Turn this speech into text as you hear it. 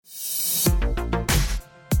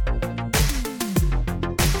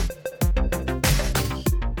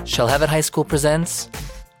Shalhevet High School presents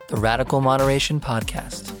the Radical Moderation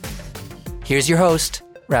Podcast. Here's your host,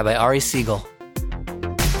 Rabbi Ari Siegel.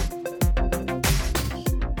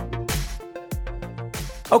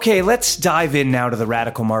 Okay, let's dive in now to the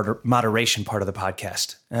radical moderation part of the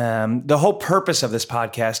podcast. The whole purpose of this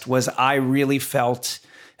podcast was I really felt,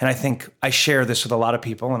 and I think I share this with a lot of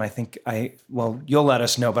people, and I think you'll let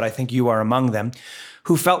us know, but I think you are among them,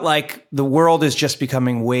 who felt like the world is just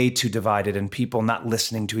becoming way too divided and people not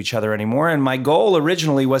listening to each other anymore. And my goal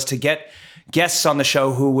originally was to get guests on the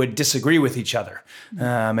show who would disagree with each other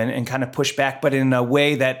and kind of push back, but in a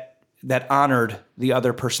way that honored the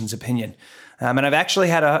other person's opinion. And I've actually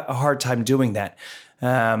had a hard time doing that.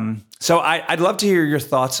 So I'd love to hear your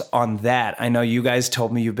thoughts on that. I know you guys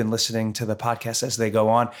told me you've been listening to the podcast as they go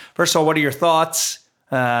on. First of all, what are your thoughts?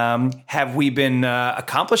 Have we been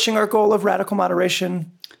accomplishing our goal of radical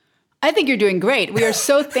moderation? I think you're doing great. We are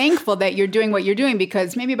so thankful that you're doing what you're doing,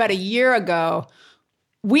 because maybe about a year ago,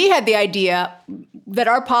 we had the idea that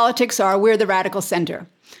our politics we're the radical center.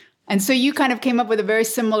 And so you kind of came up with a very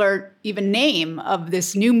similar even name of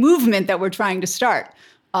this new movement that we're trying to start.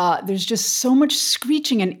 There's just so much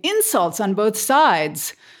screeching and insults on both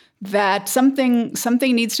sides that something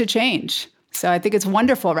needs to change. So I think it's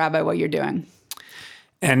wonderful, Rabbi, what you're doing.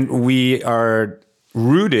 And we are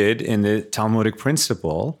rooted in the Talmudic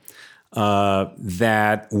principle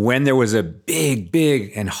that when there was a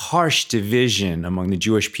big and harsh division among the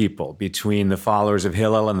Jewish people between the followers of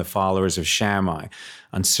Hillel and the followers of Shammai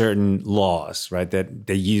on certain laws, right, that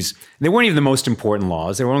they weren't even the most important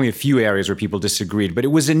laws. There were only a few areas where people disagreed, but it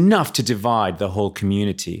was enough to divide the whole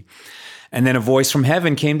community. And then a voice from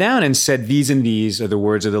heaven came down and said, these and these are the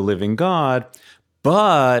words of the living God,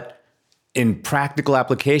 but in practical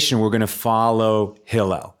application, we're going to follow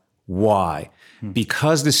Hillel. Why?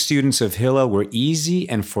 Because the students of Hillel were easy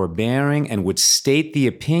and forbearing and would state the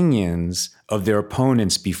opinions of their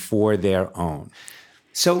opponents before their own.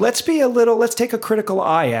 So let's take a critical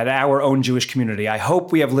eye at our own Jewish community. I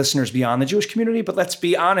hope we have listeners beyond the Jewish community, but let's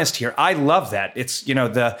be honest here. I love that. It's,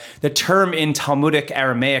 the term in Talmudic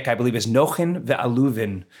Aramaic, I believe, is nochin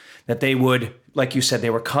ve'aluvin, that they would, like you said, they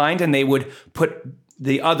were kind and they would put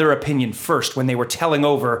the other opinion first when they were telling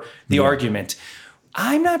over the argument.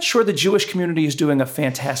 I'm not sure the Jewish community is doing a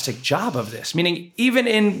fantastic job of this, meaning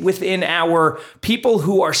even within our people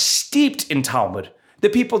who are steeped in Talmud, the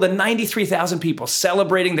 93,000 people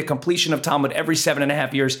celebrating the completion of Talmud every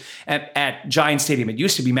 7.5 years at Giant Stadium. It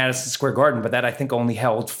used to be Madison Square Garden, but that I think only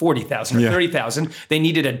held 40,000 or 30,000. They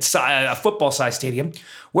needed a football-sized stadium.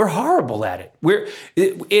 We're horrible at it.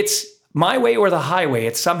 It's my way or the highway.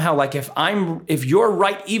 It's somehow like if you're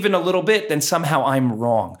right even a little bit, then somehow I'm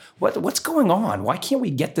wrong. What's going on? Why can't we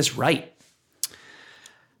get this right?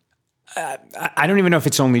 I don't even know if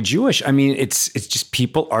it's only Jewish. I mean, it's just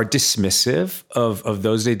people are dismissive of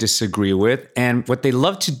those they disagree with. And what they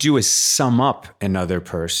love to do is sum up another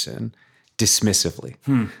person dismissively,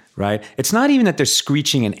 right? It's not even that they're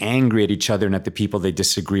screeching and angry at each other and at the people they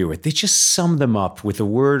disagree with. They just sum them up with a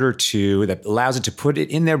word or two that allows it to put it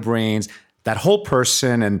in their brains, that whole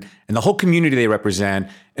person and the whole community they represent,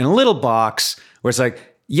 in a little box where it's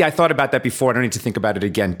like, yeah, I thought about that before. I don't need to think about it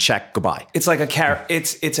again. Check. Goodbye. It's like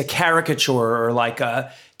it's a caricature or like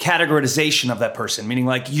a categorization of that person, meaning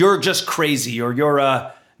like you're just crazy or you're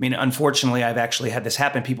unfortunately, I've actually had this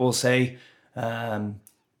happen. People will say,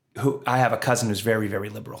 I have a cousin who's very, very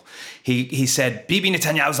liberal. He said, Bibi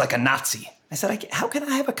Netanyahu is like a Nazi. I said, how can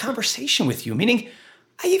I have a conversation with you? Meaning,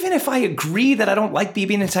 even if I agree that I don't like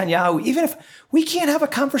Bibi Netanyahu, even if we can't have a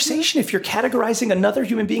conversation if you're categorizing another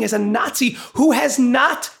human being as a Nazi who has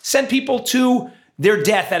not sent people to their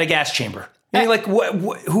death at a gas chamber.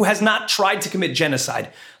 Who has not tried to commit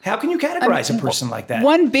genocide. How can you categorize a person like that?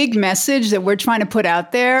 One big message that we're trying to put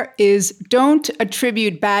out there is don't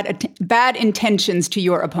attribute bad intentions to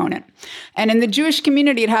your opponent. And in the Jewish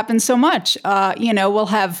community, it happens so much. We'll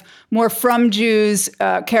have more from Jews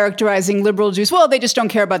characterizing liberal Jews. Well, they just don't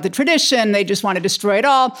care about the tradition. They just want to destroy it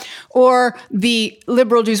all. Or the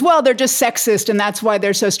liberal Jews, well, they're just sexist and that's why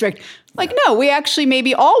they're so strict. Like, no, we actually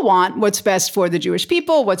maybe all want what's best for the Jewish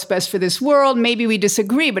people, what's best for this world. Maybe we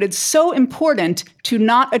disagree, but it's so important to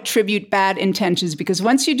not attribute bad intentions, because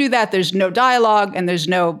once you do that, there's no dialogue and there's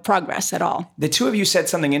no progress at all. The two of you said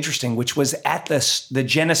something interesting, which was at the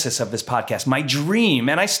genesis of this podcast. My dream,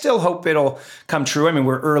 and I still hope it'll come true. I mean,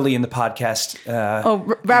 we're early in the podcast.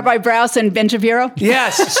 Rabbi Brous and Ben Shapiro?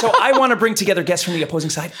 Yes. So I want to bring together guests from the opposing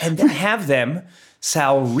side and then have them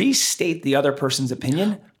Sal, restate the other person's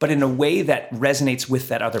opinion, but in a way that resonates with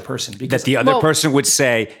that other person. Because that the other person would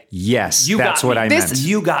say, yes, that's what I meant.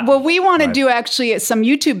 You got Well, we want to do actually some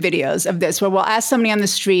YouTube videos of this where we'll ask somebody on the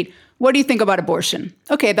street, what do you think about abortion?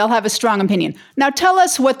 Okay, they'll have a strong opinion. Now tell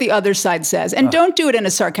us what the other side says. And don't do it in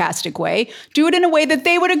a sarcastic way. Do it in a way that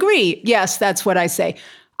they would agree. Yes, that's what I say.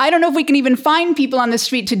 I don't know if we can even find people on the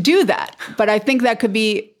street to do that, but I think that could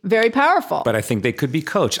be very powerful. But I think they could be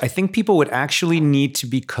coached. I think people would actually need to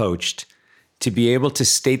be coached to be able to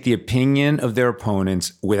state the opinion of their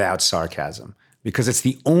opponents without sarcasm. Because it's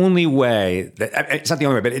the only way that, it's not the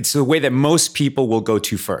only way, but it's the way that most people will go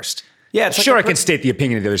to first. Yeah, it's sure, I can state the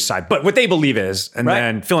opinion of the other side, but what they believe is, and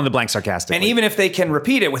then fill in the blank sarcastically. And even if they can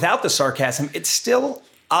repeat it without the sarcasm, it's still,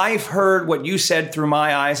 I've heard what you said through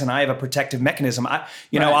my eyes, and I have a protective mechanism.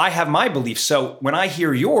 I have my beliefs. So when I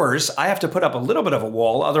hear yours, I have to put up a little bit of a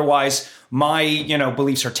wall. Otherwise, my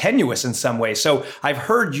beliefs are tenuous in some way. So I've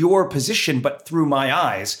heard your position, but through my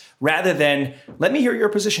eyes, rather than let me hear your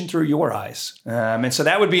position through your eyes. And so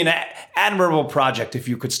that would be an admirable project if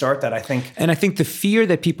you could start that, I think. And I think the fear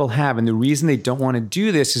that people have, and the reason they don't want to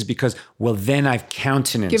do this, is because, well, then I've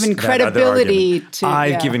countenanced given that credibility other argument.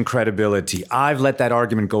 I've given credibility. I've let that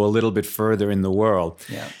argument go a little bit further in the world.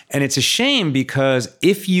 Yeah. And it's a shame because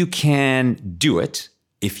if you can do it,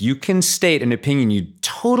 if you can state an opinion you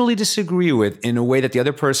totally disagree with in a way that the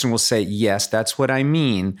other person will say, yes, that's what I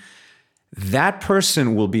mean, that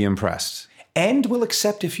person will be impressed. And will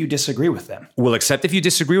accept if you disagree with them. Will accept if you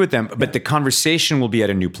disagree with them, but the conversation will be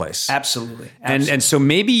at a new place. Absolutely. And so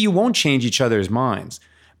maybe you won't change each other's minds,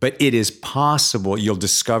 but it is possible you'll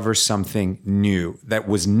discover something new that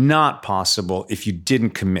was not possible if you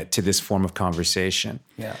didn't commit to this form of conversation.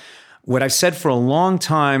 Yeah. What I've said for a long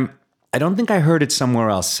time, I don't think I heard it somewhere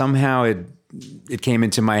else. Somehow it came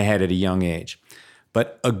into my head at a young age.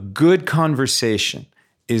 But a good conversation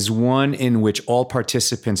is one in which all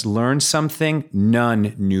participants learn something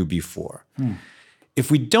none knew before.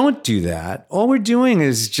 If we don't do that, all we're doing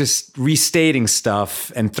is just restating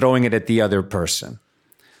stuff and throwing it at the other person.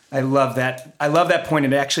 I love that. I love that point.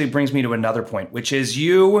 And it actually brings me to another point, which is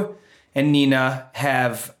you and Nina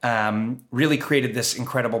have really created this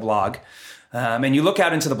incredible blog. And you look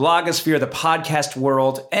out into the blogosphere, the podcast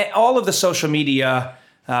world, and all of the social media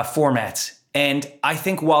formats. And I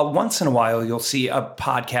think while once in a while you'll see a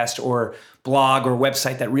podcast or blog or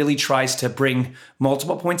website that really tries to bring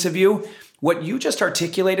multiple points of view, what you just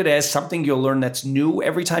articulated as something you'll learn that's new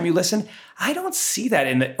every time you listen, I don't see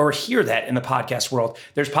that or hear that in the podcast world.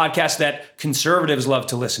 There's podcasts that conservatives love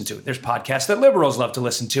to listen to. There's podcasts that liberals love to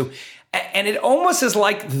listen to. And it almost is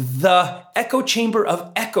like the echo chamber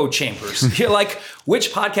of echo chambers. You're like,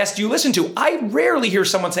 which podcast do you listen to? I rarely hear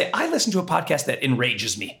someone say, I listen to a podcast that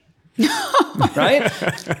enrages me. Right?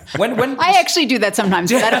 When I actually do that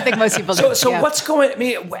sometimes, but I don't think most people do. So what's going,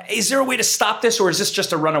 is there a way to stop this, or is this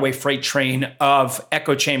just a runaway freight train of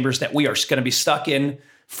echo chambers that we are going to be stuck in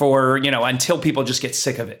for, until people just get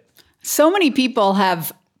sick of it? So many people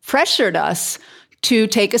have pressured us to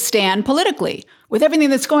take a stand politically. With everything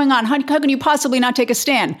that's going on, how can you possibly not take a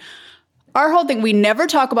stand? Our whole thing, we never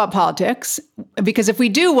talk about politics, because if we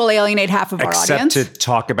do, we'll alienate half of our audience. Except to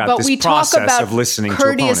talk about this process of listening to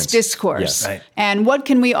opponents. Courteous discourse. Yes. Right. And what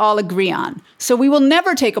can we all agree on? So we will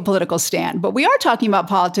never take a political stand, but we are talking about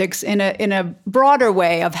politics in a broader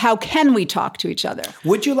way of how can we talk to each other.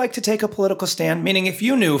 Would you like to take a political stand? Meaning, if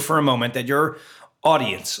you knew for a moment that your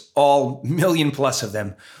audience, all million plus of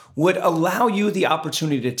them, would allow you the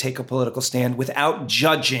opportunity to take a political stand without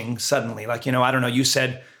judging suddenly. Like, I don't know, you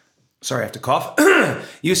said, sorry, I have to cough.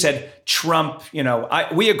 You said Trump,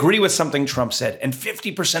 we agree with something Trump said. And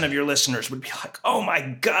 50% of your listeners would be like, oh my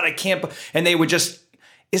God, I can't. And they would just,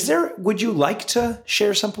 would you like to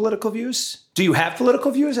share some political views? Do you have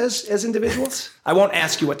political views as individuals? I won't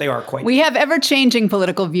ask you what they are quite. We have ever-changing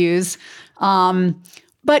political views.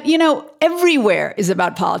 But, everywhere is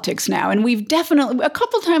about politics now. And we've definitely, a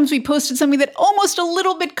couple times we posted something that almost a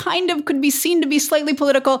little bit kind of could be seen to be slightly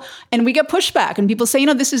political. And we get pushback. And people say,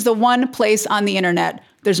 this is the one place on the internet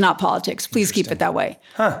there's not politics. Please keep it that way.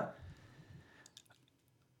 Huh.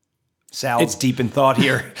 Sal's deep in thought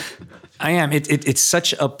here. I am. It's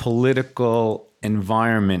such a political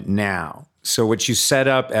environment now. So what you set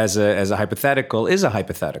up as a hypothetical is a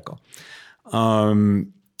hypothetical.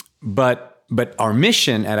 But our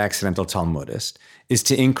mission at Accidental Talmudist is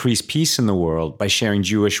to increase peace in the world by sharing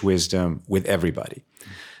Jewish wisdom with everybody.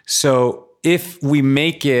 So if we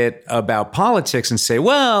make it about politics and say,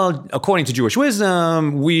 well, according to Jewish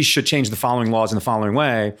wisdom, we should change the following laws in the following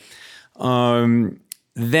way, then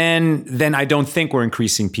I don't think we're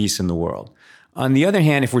increasing peace in the world. On the other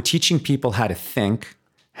hand, if we're teaching people how to think,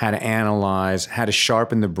 how to analyze, how to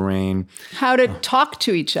sharpen the brain, how to talk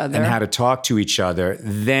to each other, and how to talk to each other,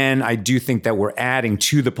 then I do think that we're adding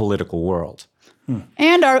to the political world.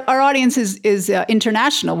 And our audience is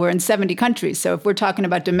international. We're in 70 countries. So if we're talking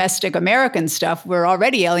about domestic American stuff, we're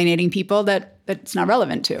already alienating people that it's not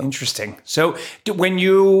relevant to. Interesting. So when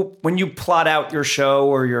you plot out your show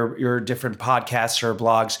or your different podcasts or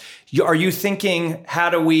blogs, are you thinking, how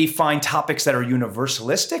do we find topics that are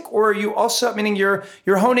universalistic? Or are you also, meaning you're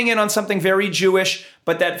honing in on something very Jewish,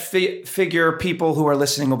 but that figure people who are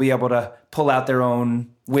listening will be able to pull out their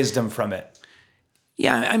own wisdom from it?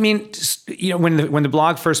 Yeah, I mean, when the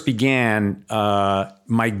blog first began,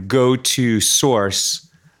 my go-to source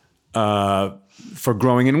for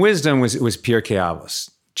growing in wisdom was Pirkei Avos,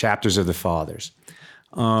 Chapters of the Fathers,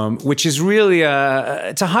 which is really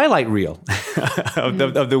it's a highlight reel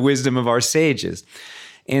of the wisdom of our sages.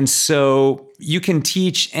 And so you can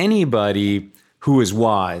teach anybody who is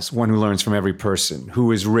wise, one who learns from every person,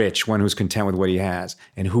 who is rich, one who's content with what he has,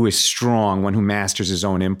 and who is strong, one who masters his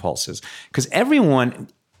own impulses. Because everyone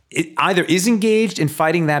either is engaged in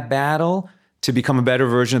fighting that battle to become a better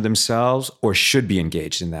version of themselves or should be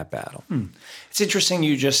engaged in that battle. It's interesting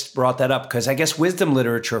you just brought that up, because I guess wisdom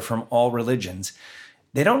literature from all religions,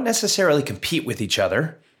 they don't necessarily compete with each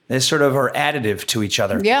other. They sort of are additive to each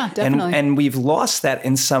other. Yeah, definitely. And we've lost that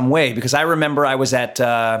in some way, because I remember I was at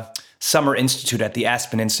Summer Institute at the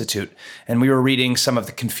Aspen Institute, and we were reading some of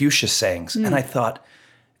the Confucius sayings. And I thought,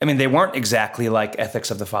 I mean, they weren't exactly like Ethics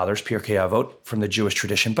of the Fathers, Pirkei Avot, from the Jewish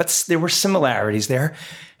tradition, but there were similarities there.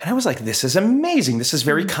 And I was like, this is amazing. This is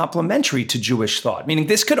very complementary to Jewish thought, meaning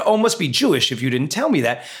this could almost be Jewish if you didn't tell me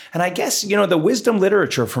that. And I guess, the wisdom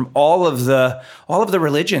literature from all of the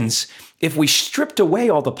religions, if we stripped away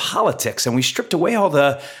all the politics and we stripped away all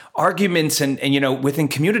the arguments and within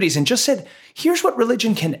communities and just said, here's what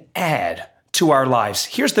religion can add to our lives.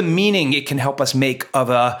 Here's the meaning it can help us make of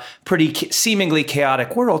a pretty seemingly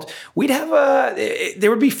chaotic world. There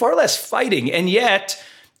would be far less fighting. And yet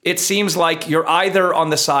it seems like you're either on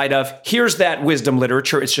the side of, here's that wisdom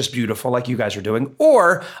literature, it's just beautiful, like you guys are doing,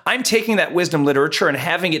 or I'm taking that wisdom literature and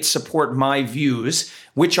having it support my views,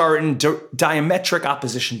 which are in diametric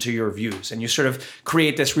opposition to your views. And you sort of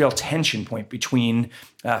create this real tension point between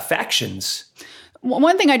factions.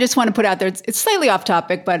 One thing I just want to put out there, it's slightly off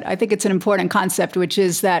topic, but I think it's an important concept, which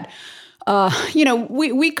is that,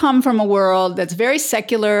 we come from a world that's very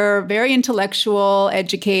secular, very intellectual,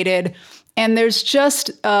 educated, and there's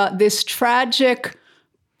just this tragic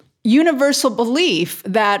universal belief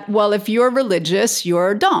that, well, if you're religious,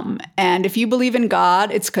 you're dumb. And if you believe in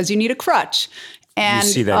God, it's because you need a crutch. And you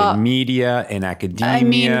see that in media, in academia. I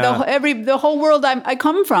mean, the whole world I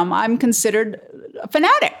come from, I'm considered a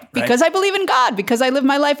fanatic because I believe in God, because I live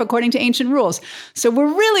my life according to ancient rules. So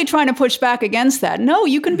we're really trying to push back against that. No,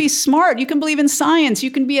 you can be smart. You can believe in science.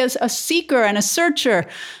 You can be a seeker and a searcher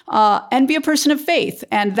and be a person of faith.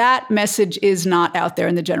 And that message is not out there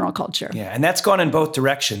in the general culture. Yeah, and that's gone in both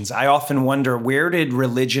directions. I often wonder, where did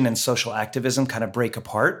religion and social activism kind of break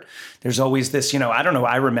apart? There's always this, I don't know,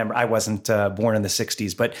 I remember, I wasn't born in the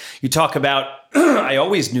 60s, but you talk about, I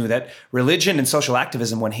always knew that religion and social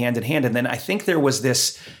activism went hand in hand. And then I think there was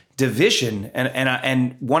this division.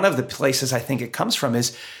 And one of the places I think it comes from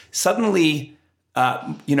is suddenly,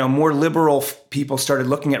 more liberal people started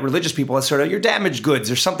looking at religious people as sort of, you're damaged goods.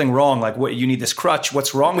 There's something wrong. Like, what, you need this crutch.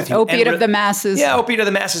 What's wrong with you? Opiate of the masses. Yeah, opiate of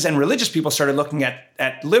the masses. And religious people started looking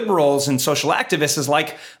at liberals and social activists as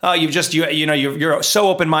like, oh, you're so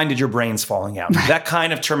open-minded, your brain's falling out. That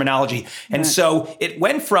kind of terminology. And so it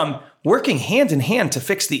went from working hand in hand to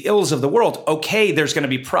fix the ills of the world. Okay, there's going to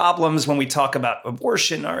be problems when we talk about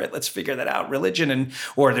abortion. All right, let's figure that out. Religion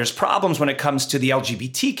or there's problems when it comes to the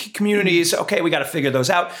LGBT communities. Okay, we got to figure those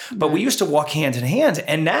out. But we used to walk hand in hand,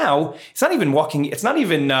 and now it's not even walking. It's not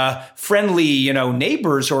even friendly,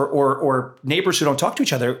 neighbors or neighbors who don't talk to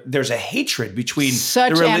each other. There's a hatred between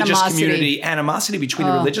the religious community, animosity between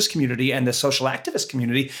the religious community and the social activist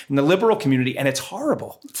community and the liberal community, and it's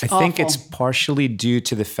horrible. I think it's partially due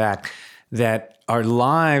to the fact that our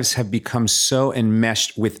lives have become so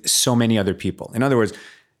enmeshed with so many other people. In other words,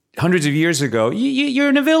 hundreds of years ago, you're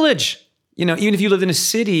in a village. Even if you lived in a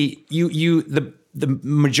city, the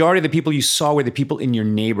majority of the people you saw were the people in your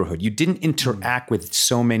neighborhood. You didn't interact with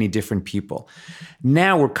so many different people.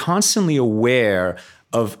 Now we're constantly aware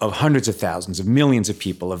of hundreds of thousands, of millions of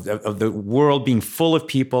people, of the world being full of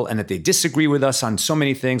people, and that they disagree with us on so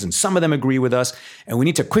many things, and some of them agree with us, and we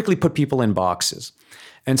need to quickly put people in boxes.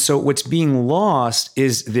 And so what's being lost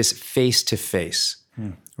is this face-to-face,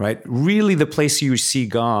 right? Really, the place you see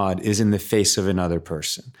God is in the face of another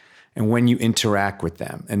person. and when you interact with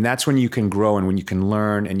them. And that's when you can grow and when you can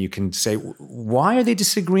learn and you can say, why are they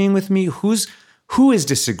disagreeing with me? Who is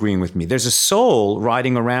disagreeing with me? There's a soul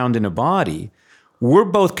riding around in a body. We're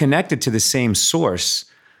both connected to the same source.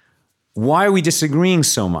 Why are we disagreeing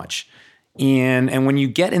so much? And when you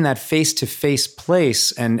get in that face-to-face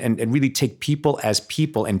place and really take people as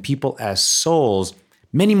people and people as souls,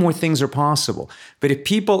 many more things are possible. But if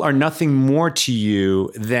people are nothing more to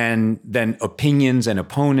you than opinions and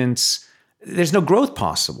opponents, there's no growth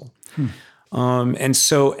possible. And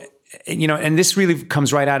so, and this really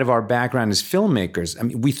comes right out of our background as filmmakers. I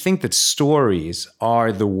mean, we think that stories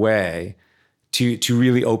are the way to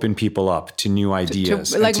really open people up to new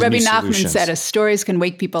ideas. Like Rabbi Nachman said, stories can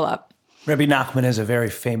wake people up. Rabbi Nachman is a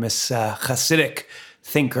very famous Hasidic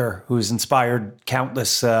thinker who's inspired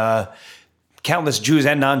countless Jews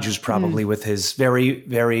and non-Jews probably with his very,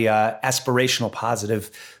 very aspirational,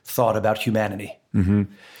 positive thought about humanity. Mm-hmm.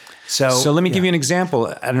 So let me give you an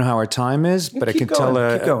example. I don't know how our time is, but I can tell.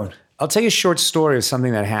 Keep going. I'll tell you a short story of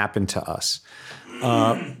something that happened to us.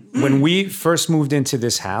 When we first moved into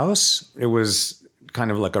this house, it was kind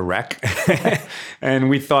of like a wreck, and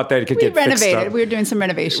we thought that it could get fixed up. We were doing some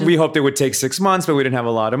renovation. We hoped it would take 6 months, but we didn't have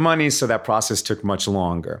a lot of money, so that process took much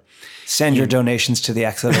longer. Send your donations to the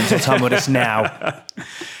Accidental Talmudists now.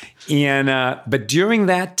 But during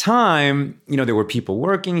that time, there were people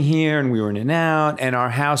working here, and we were in and out, and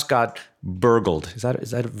our house got burgled. Is that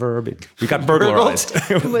a verb? We got burglarized.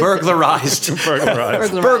 Burglarized.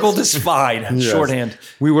 Burgled is fine. Yes. Shorthand.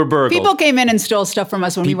 We were burgled. People came in and stole stuff from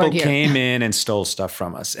us when we weren't here. People came in and stole stuff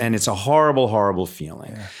from us, and it's a horrible, horrible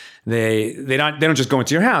feeling. Yeah. They don't just go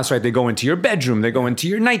into your house, right? They go into your bedroom. They go into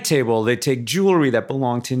your night table. They take jewelry that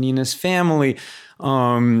belonged to Nina's family.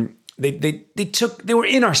 They were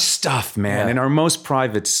in our stuff, man, in our most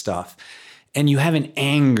private stuff. And you have an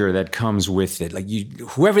anger that comes with it. Like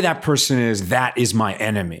whoever that person is, that is my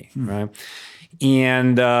enemy, right?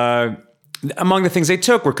 And among the things they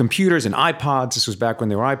took were computers and iPods. This was back when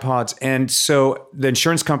there were iPods. And so the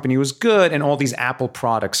insurance company was good, and all these Apple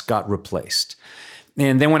products got replaced.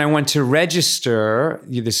 And then when I went to register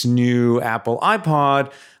this new Apple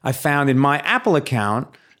iPod, I found in my Apple account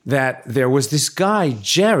that there was this guy,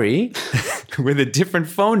 Jerry, with a different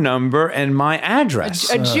phone number and my address.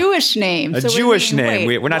 A Jewish name. A Jewish name.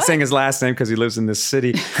 We're not saying his last name because he lives in this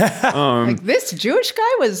city. Like this Jewish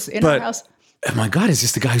guy was in our house. Oh my God, is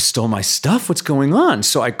this the guy who stole my stuff? What's going on?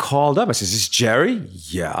 So I called up. I said, is this Jerry?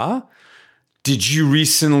 Yeah. Did you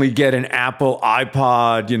recently get an Apple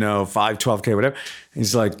iPod, 512K, whatever?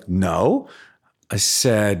 He's like, no. I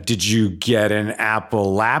said, did you get an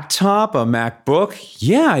Apple laptop, a MacBook?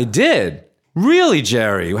 Yeah, I did. Really,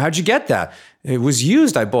 Jerry? How'd you get that? It was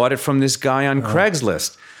used. I bought it from this guy on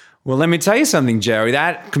Craigslist. Well, let me tell you something, Jerry.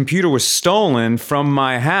 That computer was stolen from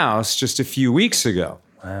my house just a few weeks ago.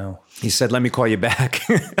 Wow. He said, let me call you back.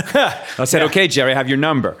 I said, okay, Jerry, I have your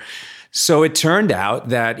number. So it turned out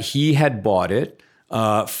that he had bought it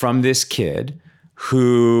from this kid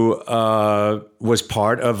who was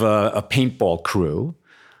part of a paintball crew.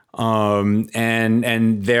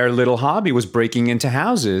 And their little hobby was breaking into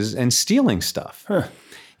houses and stealing stuff. Huh.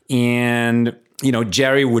 And,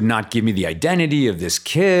 Jerry would not give me the identity of this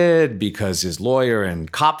kid because his lawyer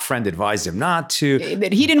and cop friend advised him not to.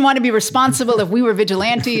 That he didn't want to be responsible if we were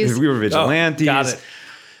vigilantes. Got it.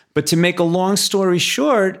 But to make a long story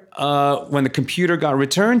short, when the computer got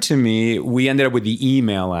returned to me, we ended up with the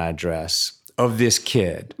email address of this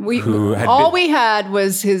kid. We had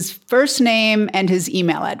was his first name and his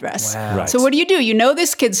email address. Wow. Right. So what do? You know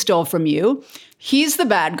this kid stole from you. He's the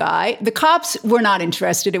bad guy. The cops were not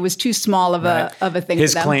interested. It was too small of a thing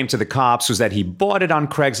His for them. claim to the cops was that he bought it on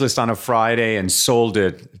Craigslist on a Friday and sold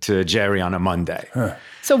it to Jerry on a Monday. Huh.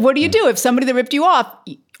 So what do you do if somebody that ripped you off,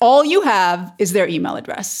 all you have is their email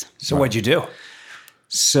address? So what'd you do?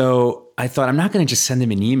 So I thought, I'm not going to just send him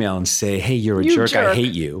an email and say, hey, you're a jerk, I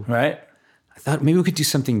hate you. Right. I thought maybe we could do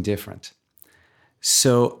something different.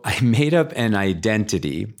 So I made up an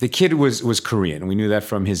identity. The kid was Korean. We knew that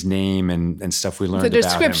from his name and stuff we learned about him. The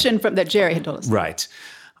description that Jerry had told us. Right.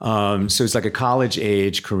 So it's like a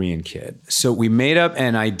college-age Korean kid. So we made up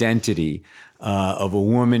an identity of a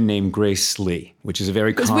woman named Grace Lee, which is a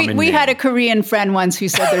very common name. We had a Korean friend once who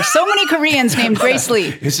said there's so many Koreans named Grace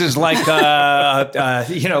Lee. This is like,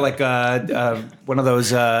 one of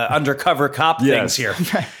those undercover cop things here.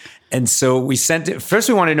 Right. And so we sent it. First,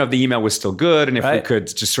 we wanted to know if the email was still good and if we could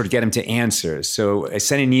just sort of get him to answer. So I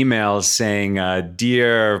sent an email saying,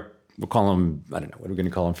 dear, we'll call him, I don't know, what are we going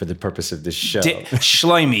to call him for the purpose of this show?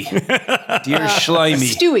 Schleimy. Dear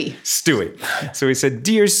Schleimy. Stewie. So he said,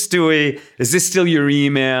 dear Stewie, is this still your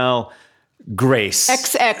email? Grace.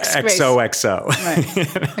 XX Grace. XOXO. Right.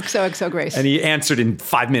 XOXO Grace. And he answered in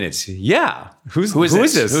 5 minutes. Yeah. Who is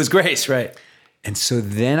this? Who's Grace? Right. And so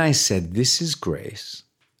then I said, this is Grace.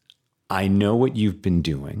 I know what you've been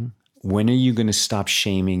doing. When are you going to stop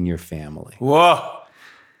shaming your family? Whoa.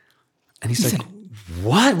 And he's like,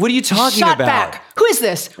 what? What are you talking Shot about? back. Who is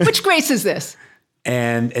this? Which Grace is this?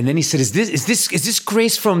 And then he said, "Is this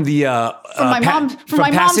Grace from the my mom's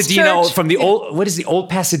Pasadena church? from the old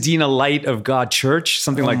Pasadena Light of God Church,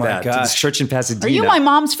 something like my that? gosh. This church in Pasadena." Are you my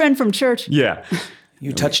mom's friend from church? Yeah,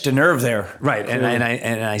 You touched a nerve there. right. And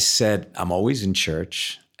I said, "I'm always in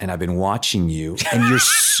church, and I've been watching you, and you're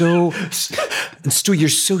so, and Stu, you're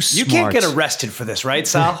so smart. You can't get arrested for this, right,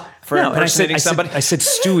 Sal? For impersonating somebody? I said,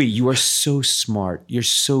 Stewie, you are so smart. You're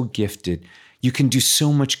so gifted. You can do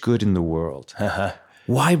so much good in the world.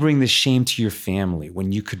 Why bring the shame to your family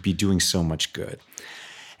when you could be doing so much good?"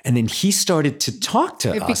 And then he started to talk to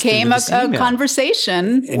us. It became a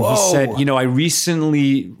conversation. And he said, I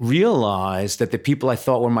recently realized that the people I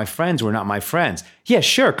thought were my friends were not my friends. Yeah,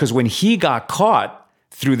 sure. Because when he got caught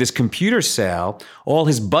through this computer sale, all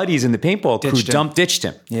his buddies in the paintball crew ditched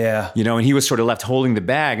him. Yeah. And he was sort of left holding the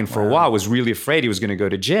bag. And for a while was really afraid he was going to go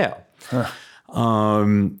to jail.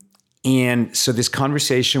 And so this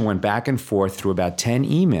conversation went back and forth through about 10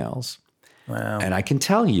 emails. Wow. And I can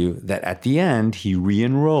tell you that at the end, he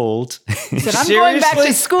re-enrolled. He said, I'm going back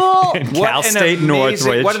to school. Cal State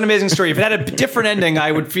Northridge. What an amazing story. If it had a different ending,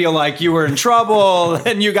 I would feel like you were in trouble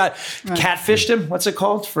and you got catfished him. What's it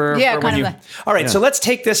called? All right, so let's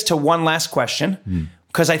take this to one last question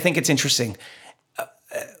because I think it's interesting.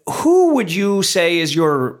 Who would you say is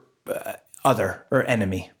your other or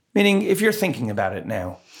enemy? Meaning, if you're thinking about it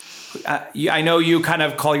now. I know you kind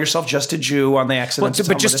of call yourself just a Jew on the accident.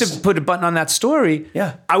 But just to put a button on that story,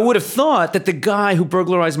 I would have thought that the guy who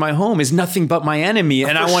burglarized my home is nothing but my enemy,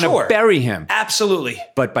 and I want to bury him. Absolutely.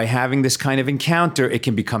 But by having this kind of encounter, it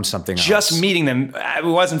can become something else. Just meeting them, it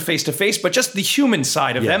wasn't face to face, but just the human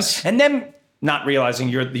side of them, and them not realizing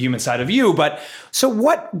you're the human side of you. But so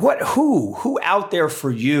who out there for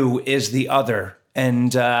you is the other,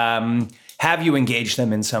 and have you engaged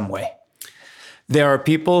them in some way? There are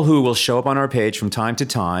people who will show up on our page from time to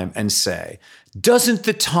time and say, doesn't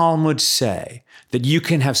the Talmud say that you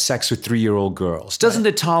can have sex with 3-year-old girls? Doesn't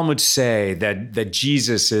the Talmud say that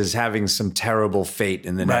Jesus is having some terrible fate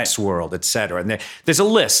in the next world, et cetera? And there's a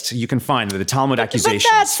list you can find of the Talmud accusations.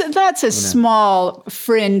 But that's a small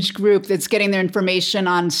fringe group that's getting their information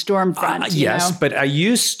on Stormfront. Yes, but I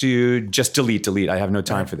used to just delete. I have no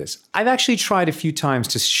time for this. I've actually tried a few times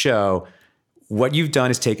to show what you've done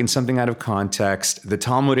is taken something out of context. The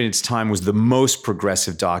Talmud in its time was the most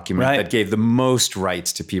progressive document that gave the most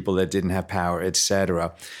rights to people that didn't have power, et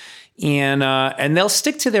cetera. And they'll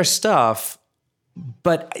stick to their stuff,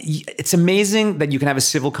 but it's amazing that you can have a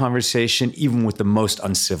civil conversation even with the most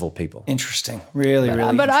uncivil people. Interesting. Really But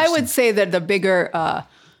interesting. I would say that the bigger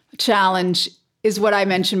challenge is what I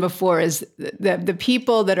mentioned before, is the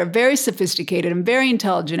people that are very sophisticated and very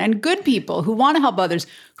intelligent and good people who want to help others,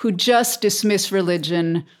 who just dismiss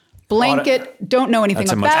religion, blanket, don't know anything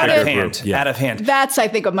about it. Out of hand. That's, I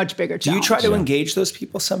think, a much bigger challenge. Do you try to engage those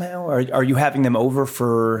people somehow? Or are you having them over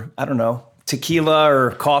for, I don't know, tequila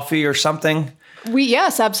or coffee or something?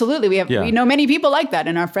 Yes, absolutely. We know many people like that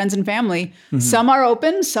in our friends and family. Mm-hmm. Some are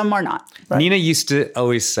open, some are not. Right. Nina used to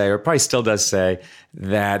always say, or probably still does say,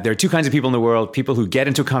 that there are two kinds of people in the world: people who get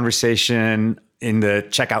into a conversation in the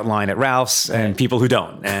checkout line at Ralph's, and people who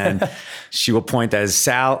don't. And she will point as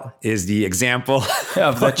Sal is the example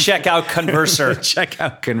of the checkout converser.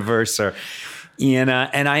 Checkout converser. And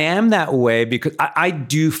I am that way because I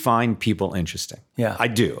do find people interesting. Yeah, I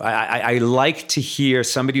do. I like to hear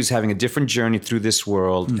somebody who's having a different journey through this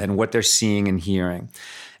world and what they're seeing and hearing.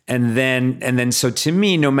 And then, so to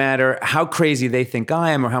me, no matter how crazy they think I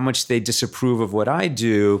am or how much they disapprove of what I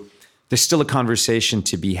do, there's still a conversation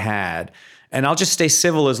to be had. And I'll just stay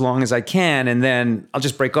civil as long as I can, and then I'll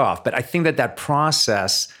just break off. But I think that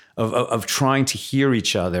process of trying to hear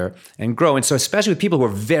each other and grow. And so especially with people who are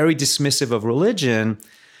very dismissive of religion,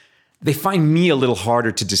 they find me a little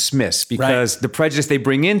harder to dismiss because the prejudice they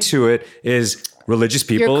bring into it is religious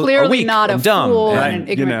people You're clearly are weak not and a dumb fool and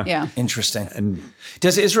ignorant. Yeah. Interesting. And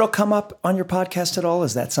does Israel come up on your podcast at all?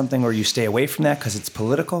 Is that something where you stay away from that because it's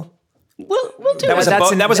political? We'll do that.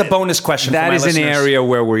 That was a bonus question. That for my is listeners. an area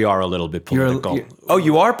where we are a little bit political.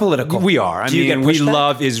 You are political. We are. I mean, we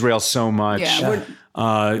love Israel so much. Yeah,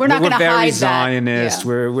 we're not going to very hide Zionist.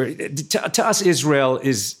 That. Yeah. To us, Israel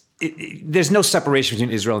is. There's no separation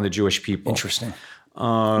between Israel and the Jewish people. Interesting.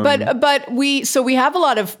 But we have a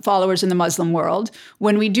lot of followers in the Muslim world.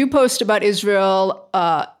 When we do post about Israel,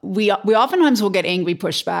 we oftentimes will get angry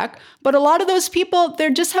pushback. But a lot of those people, they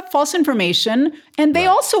just have false information, and they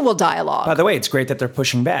also will dialogue. By the way, it's great that they're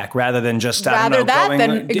pushing back rather than just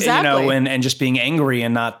exactly. and just being angry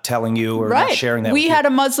and not telling you or not sharing that. We had a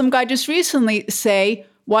Muslim guy just recently say,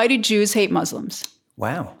 "Why do Jews hate Muslims?"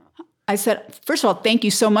 Wow. I said, first of all, thank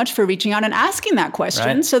you so much for reaching out and asking that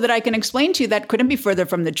question so that I can explain to you that couldn't be further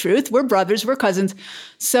from the truth. We're brothers, we're cousins.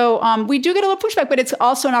 So we do get a little pushback, but it's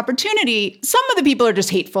also an opportunity. Some of the people are just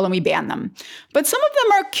hateful and we ban them, but some of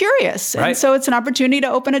them are curious. And so it's an opportunity to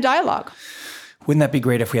open a dialogue. Wouldn't that be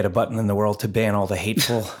great if we had a button in the world to ban all the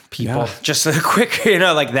hateful people? Just a quick,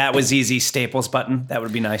 like that was easy Staples button. That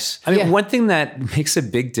would be nice. I mean, one thing that makes a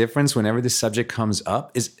big difference whenever this subject comes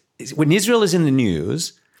up is when Israel is in the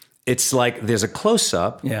news, it's like there's a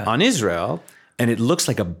close-up on Israel, and it looks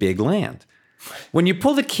like a big land. When you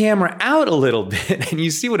pull the camera out a little bit and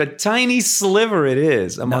you see what a tiny sliver it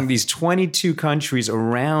is among these 22 countries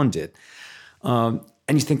around it, and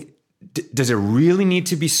you think, does it really need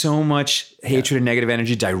to be so much hatred and negative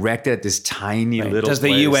energy directed at this tiny little Does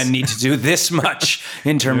place? the UN need to do this much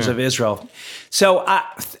in terms of Israel? So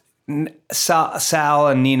Sal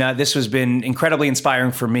and Nina, this has been incredibly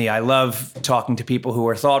inspiring for me. I love talking to people who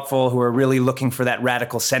are thoughtful, who are really looking for that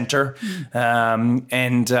radical center.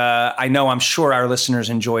 I'm sure our listeners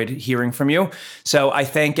enjoyed hearing from you. So I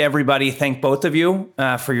thank both of you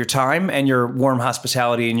for your time and your warm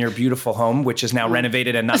hospitality in your beautiful home, which is now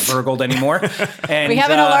renovated and not burgled anymore. And we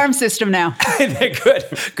have an alarm system now.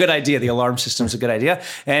 Good idea. The alarm system is a good idea.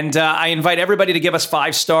 And I invite everybody to give us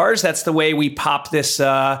 5 stars. That's the way we pop this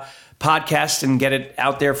podcast and get it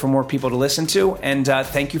out there for more people to listen to. And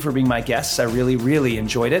thank you for being my guests. I really, really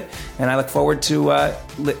enjoyed it. And I look forward to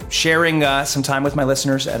sharing some time with my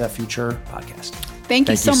listeners at a future podcast. Thank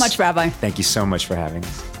you so much, Rabbi. Thank you so much for having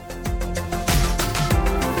us.